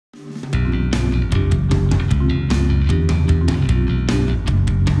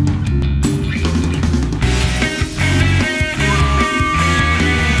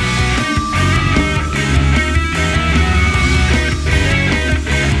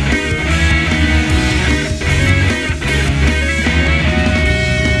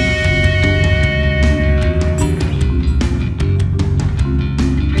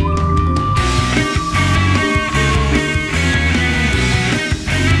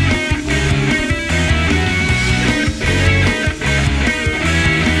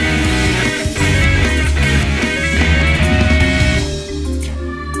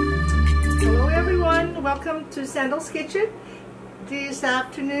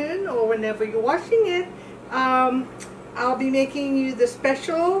afternoon or whenever you're watching it, I'll be making you the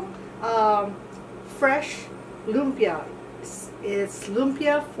special fresh lumpia. It's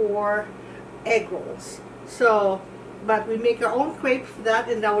lumpia for egg rolls. So, but we make our own crepe for that,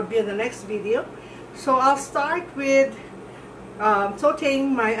 and that would be in the next video. So I'll start with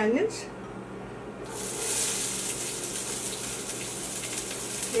sauteing my onions.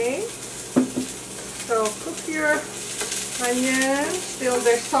 Okay, so cook your onions till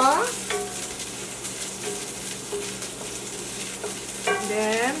they're soft. And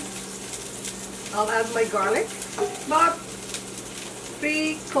then I'll add my garlic, about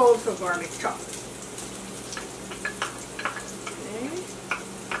 3 cloves of garlic chopped. Okay,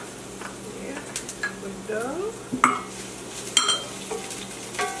 there we go.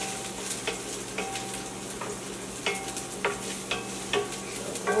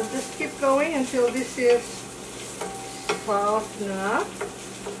 So we'll just keep going until this is soft enough.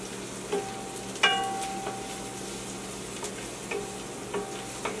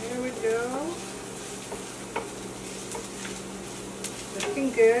 There we go. Looking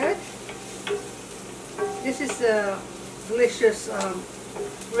good. This is a delicious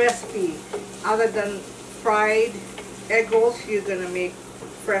recipe. Other than fried egg rolls, you're gonna make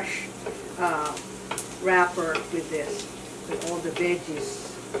fresh wrapper with this, with all the veggies.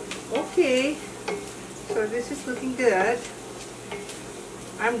 Okay, so this is looking good.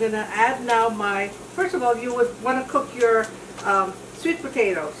 I'm gonna add now my, first of all, you would want to cook your sweet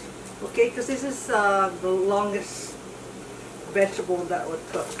potatoes, okay, because this is the longest vegetable that would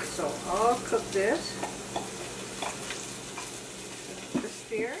cook. So I'll cook this. Just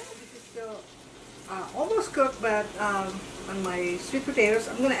here. This is still almost cooked, but on my sweet potatoes,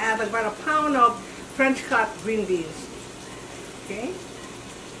 I'm gonna add about 1 pound of French cut green beans. Okay.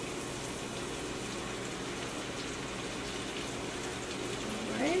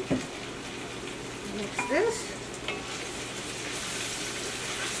 Mix this.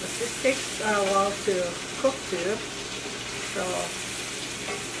 This takes a while to cook too, so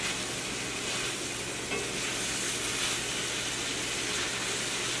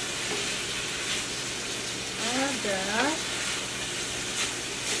add that.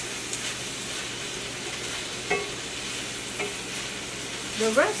 The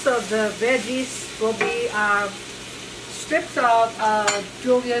rest of the veggies will be strips of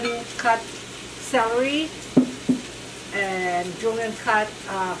julienne cut celery and julienne cut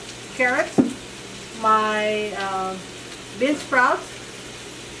carrots, my bean sprouts,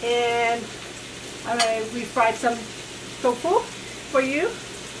 and we fried some tofu for you.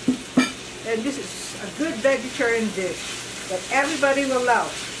 And this is a good vegetarian dish that everybody will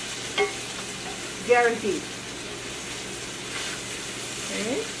love, guaranteed.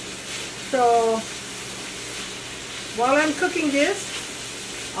 Okay, so while I'm cooking this,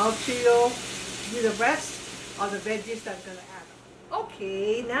 I'll show you the rest of the veggies that I'm going to add.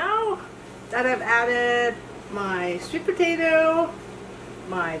 Okay, now that I've added my sweet potato,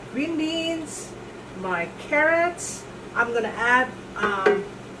 my green beans, my carrots, I'm going to add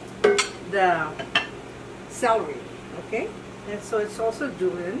the celery, okay? And so it's also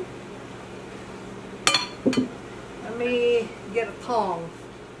julienne. Let me get a tongs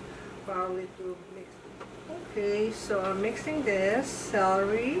probably to mix. Okay, so I'm mixing this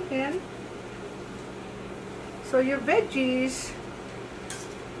celery in. So your veggies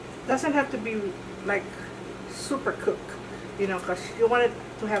doesn't have to be like super cooked, you know, because you want it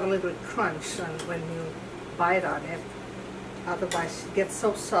to have a little crunch when you bite on it. Otherwise it gets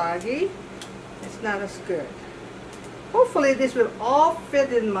so soggy, it's not as good. Hopefully this will all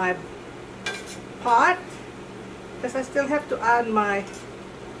fit in my pot, because I still have to add my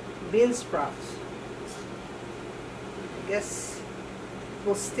bean sprouts. I guess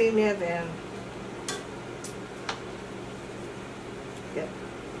we'll steam it and get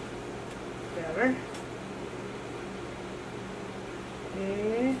better.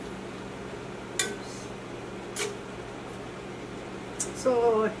 Okay.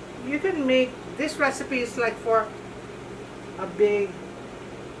 So you can make this recipe is like for a big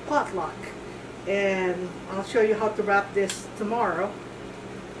potluck, and I'll show you how to wrap this tomorrow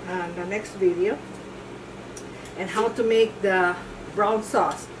in the next video, and how to make the brown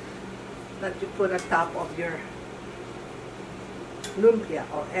sauce that you put on top of your lumpia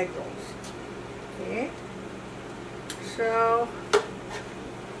or egg rolls. Okay, so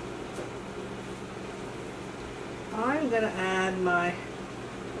I'm gonna add my,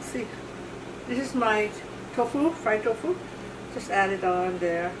 let's see, this is my tofu, fried tofu. Just add it on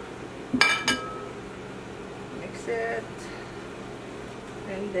there, mix it,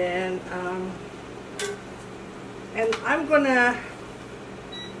 and then and I'm gonna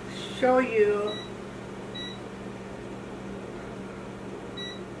show you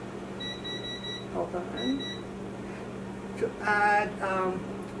hold on, to add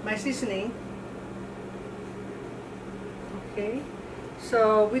my seasoning. Okay,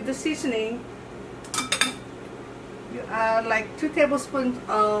 so with the seasoning, you add like 2 tablespoons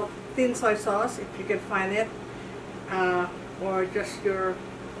of thin soy sauce if you can find it, or just your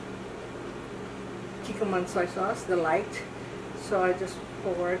Kikkoman soy sauce, the light. So I just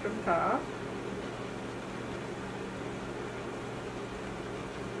pour it on top.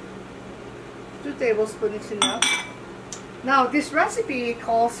 Two tablespoons is enough. Now this recipe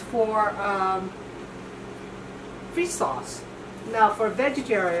calls for fish sauce. Now for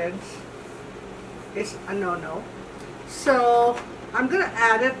vegetarians, it's a no-no. So I'm gonna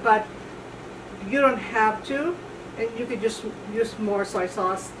add it, but you don't have to, and you could just use more soy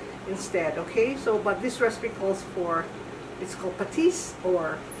sauce instead. Okay, so but this recipe calls for, it's called patis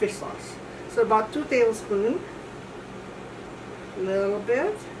or fish sauce. So about 2 tablespoons, a little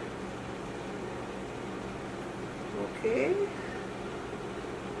bit. Okay,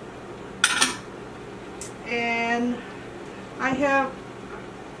 and I have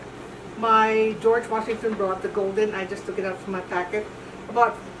my George Washington broth, the golden. I just took it out from my packet.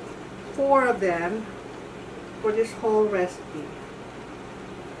 About 4 of them for this whole recipe.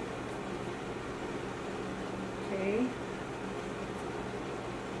 Okay,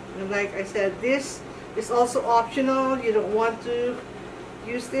 and like I said, this is also optional. You don't want to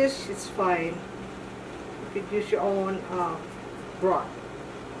use this, it's fine. You could use your own broth.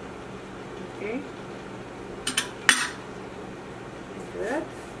 Okay, good.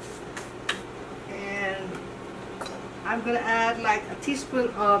 And I'm gonna add like a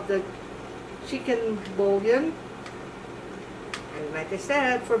teaspoon of the chicken bouillon. And like I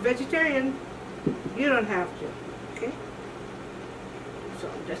said, for vegetarian, you don't have to. Okay, so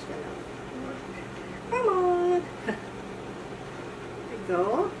I'm just gonna, come on. There you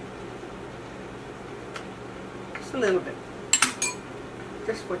go. A little bit,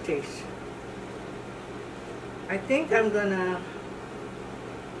 just for taste. I think I'm gonna,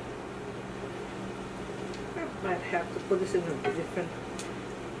 I might have to put this in a different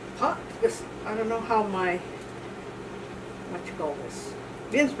pot because I don't know how my, what you call this,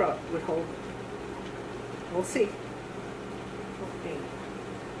 bean sprout would hold. We'll see. Okay,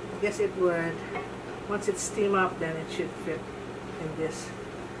 I guess it would, once it's steamed up, then it should fit in this.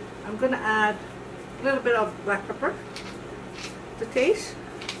 I'm gonna add a little bit of black pepper to taste.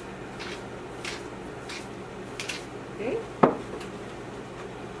 Okay,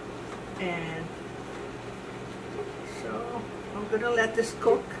 and so I'm gonna let this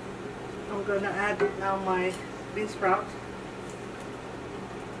cook. I'm gonna add now my bean sprout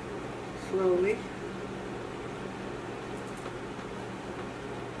slowly.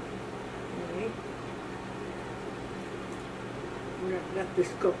 Okay, I'm gonna let this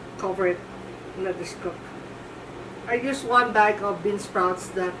cook, cover it. Let this cook. I use 1 bag of bean sprouts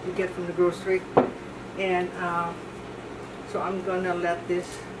that you get from the grocery, and so I'm gonna let this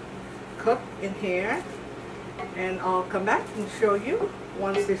cook in here, and I'll come back and show you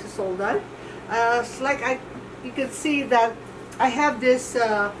once this is all done. It's like you can see that I have this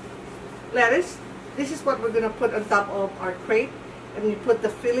lettuce. This is what we're gonna put on top of our crepe, and you put the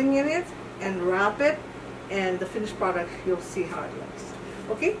filling in it and wrap it, and the finished product, you'll see how it looks.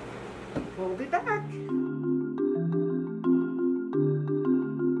 Okay, we'll be back.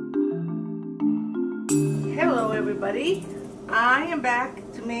 Hello everybody, I am back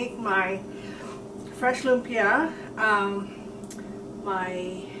to make my fresh lumpia,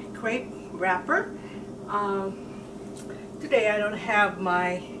 my crepe wrapper. Today I don't have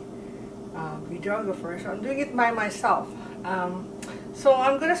my videographer, so I'm doing it by myself. So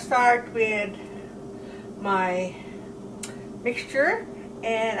I'm gonna start with my mixture,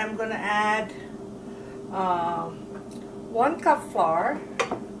 and I'm gonna add 1 cup flour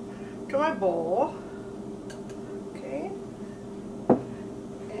to my bowl. Okay,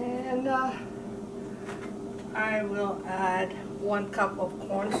 and I will add 1 cup of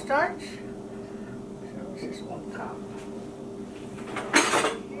cornstarch. So this is 1 cup.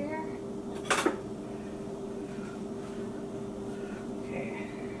 Here. Okay.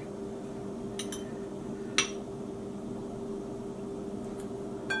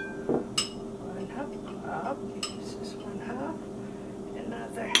 This is 1/2,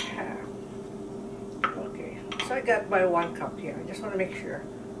 another half. Okay, so I got my 1 cup here. I just want to make sure.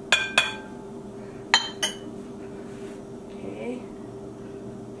 Okay,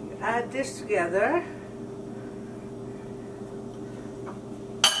 you add this together.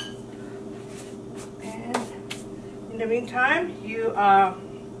 And in the meantime, you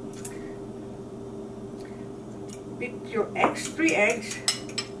beat your eggs, 3 eggs.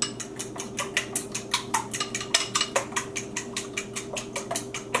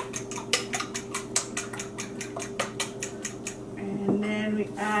 And then we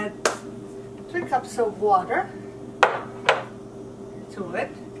add 3 cups of water to it.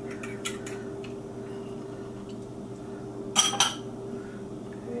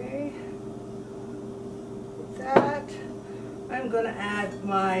 Okay. With that, I'm going to add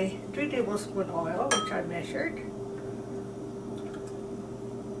my 3 tablespoon oil, which I measured.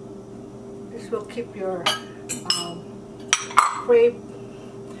 This will keep your crepe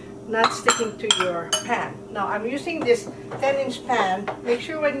not sticking to your pan. Now I'm using this 10-inch pan. Make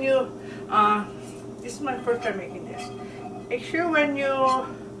sure when you, this is my first time making this. Make sure when you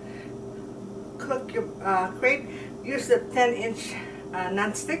cook your crepe, use the 10-inch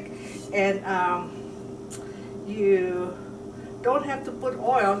non-stick, and you don't have to put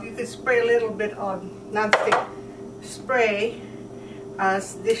oil. You can spray a little bit on non-stick spray,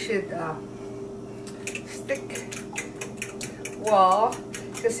 as this should stick well,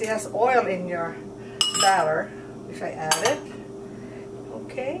 because it has oil in your batter, which I added.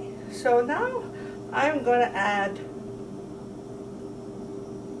 Okay, so now I'm going to add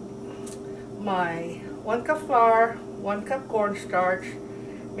my 1 cup flour, 1 cup cornstarch,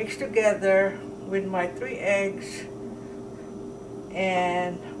 mixed together with my 3 eggs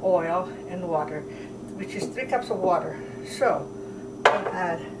and oil and water, which is 3 cups of water. So I'm going to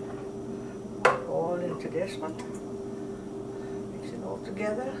add all into this one. Mix it all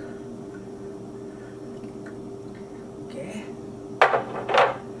together. Okay.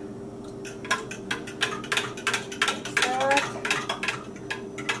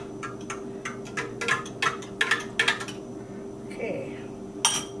 Okay.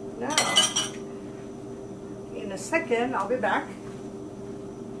 Now, in a second, I'll be back.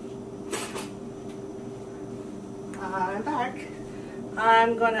 I'm back.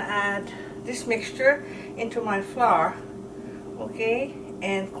 I'm gonna add this mixture into my flour, okay,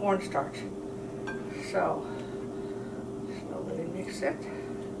 and cornstarch. So slowly mix it.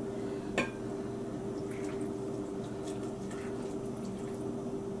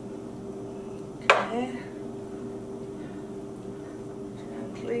 Okay,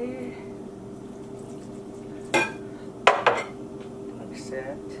 gently mix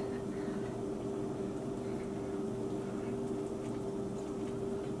it.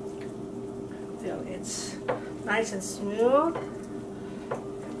 Till it's nice and smooth,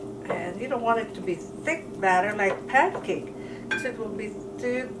 and you don't want it to be thick batter like pancake, because it will be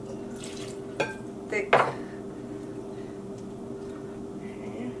too thick.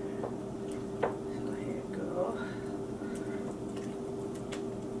 Okay. So here you go.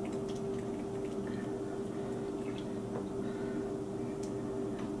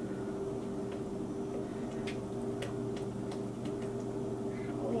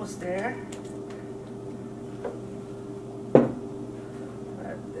 Almost there.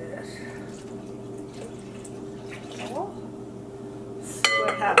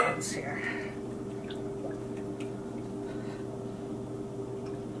 Happens here.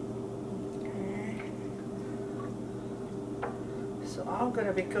 Okay. So I'm going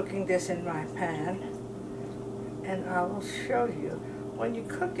to be cooking this in my pan, and I will show you. When you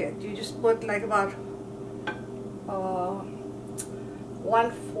cook it, you just put like about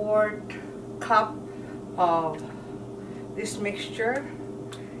 1/4 cup of this mixture,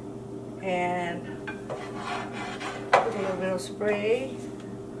 and put a little bit of spray.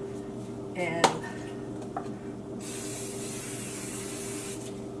 And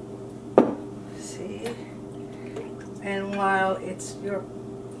see, and while your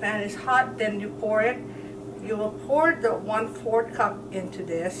pan is hot, then you pour it. You will pour the 1/4 cup into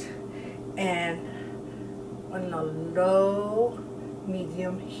this, and on a low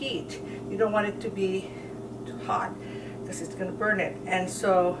medium heat. You don't want it to be too hot, because it's going to burn it. And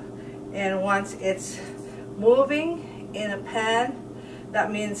so, and once it's moving in a pan, that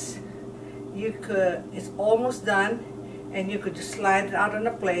means it's almost done, and you could just slide it out on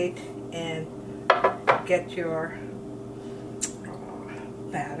a plate and get your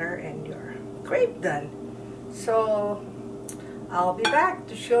batter and your crepe done. So I'll be back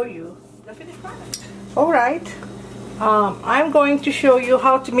to show you the finished product. Alright, I'm going to show you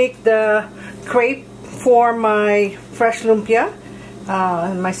how to make the crepe for my fresh lumpia,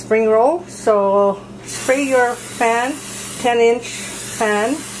 my spring roll. So spray your pan, 10-inch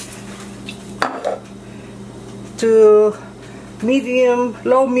pan, to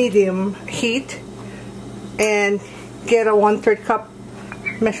low medium heat, and get a 1/3 cup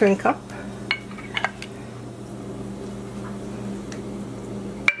measuring cup.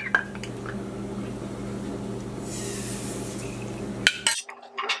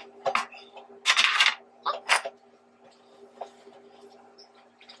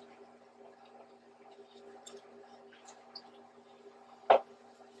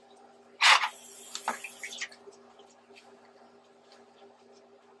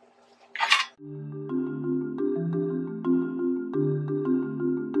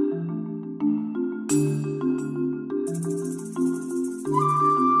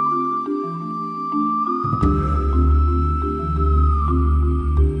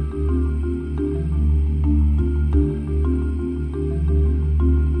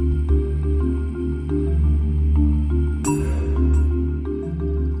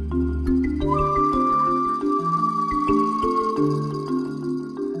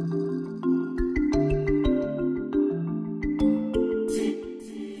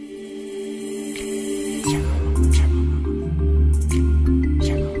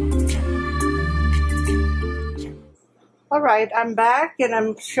 Alright, I'm back and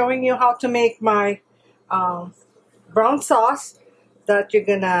I'm showing you how to make my brown sauce that you're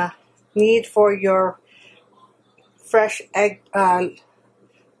gonna need for your fresh egg,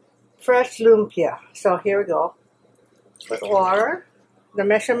 fresh lumpia. So here we go. Put water. The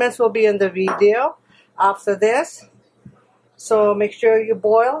measurements will be in the video after this. So make sure you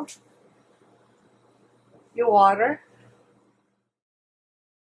boil your water.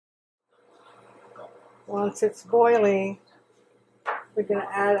 Once it's boiling, we're going to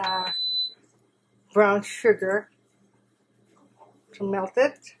add our brown sugar to melt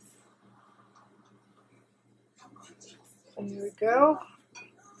it. And here we go.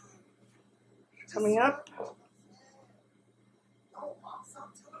 It's coming up.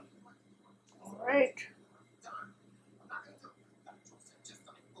 Alright.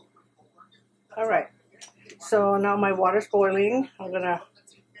 Alright. So now my water's boiling. I'm going to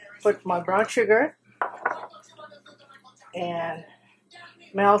put my brown sugar and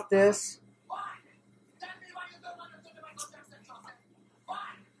melt this.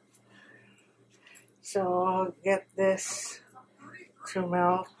 So I'll get this to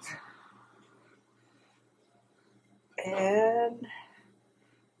melt, and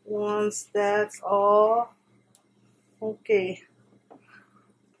once that's all okay,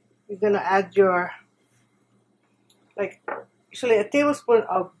 you're gonna add your, like, usually a tablespoon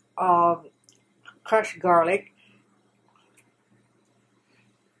of crushed garlic.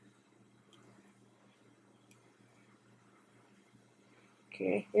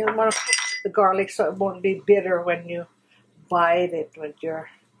 Okay, you don't want to cook the garlic so it won't be bitter when you bite it with your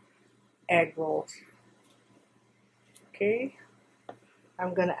egg rolls. Okay,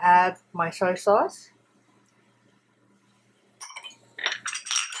 I'm gonna add my soy sauce.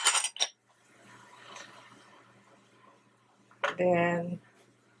 Then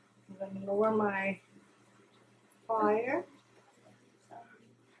I'm gonna lower my fire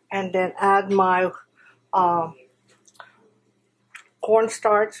and then add my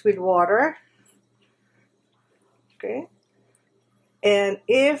cornstarch with water. Okay, and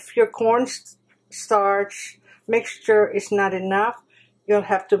if your cornstarch mixture is not enough, you'll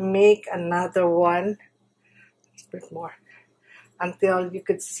have to make another one, a bit more, until you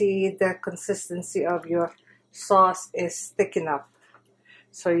could see the consistency of your sauce is thick enough.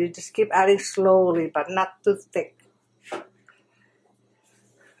 So you just keep adding slowly, but not too thick.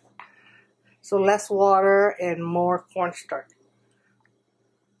 So less water and more cornstarch.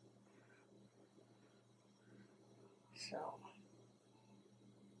 So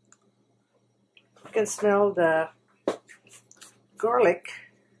you can smell the garlic.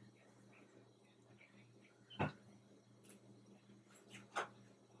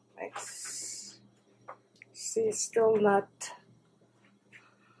 Nice. See, it's still not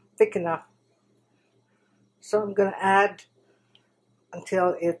thick enough. So I'm going to add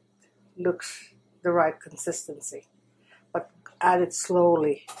until it looks the right consistency, but add it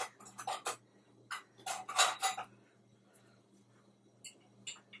slowly.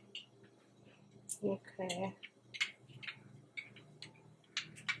 Okay. Okay,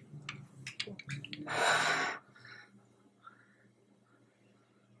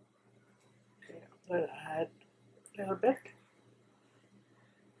 I'm going to add a little bit.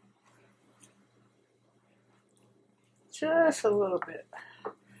 Just a little bit.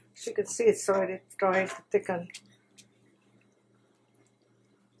 As you can see, it's already starting to thicken.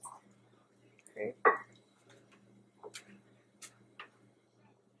 Okay.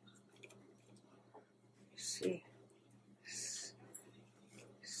 See,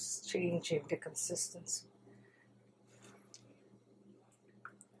 it's changing the consistency.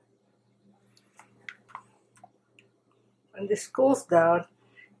 When this cools down,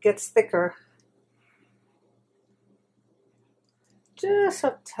 gets thicker. Just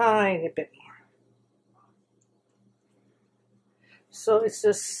a tiny bit more. So it's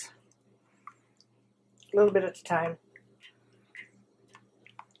just a little bit at a time.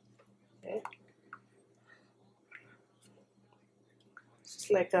 Okay.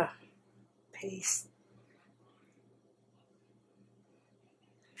 It's like a paste.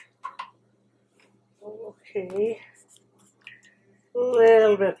 Okay. A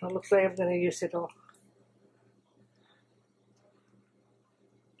little bit. It looks like I'm going to use it all.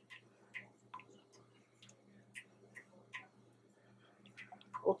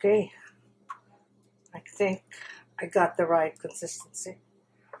 Okay, I think I got the right consistency.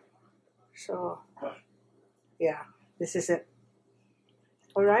 So, yeah, this is it.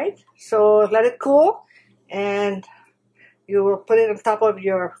 Alright, so let it cool, and you will put it on top of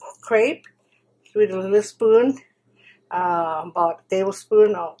your crepe with a little spoon, about a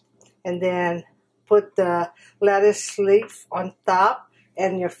tablespoon, and then put the lettuce leaf on top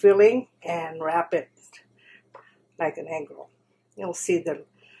and your filling and wrap it like an egg roll. You'll see the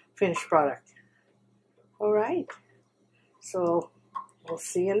finished product. All right, so we'll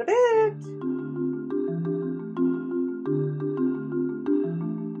see you in a bit.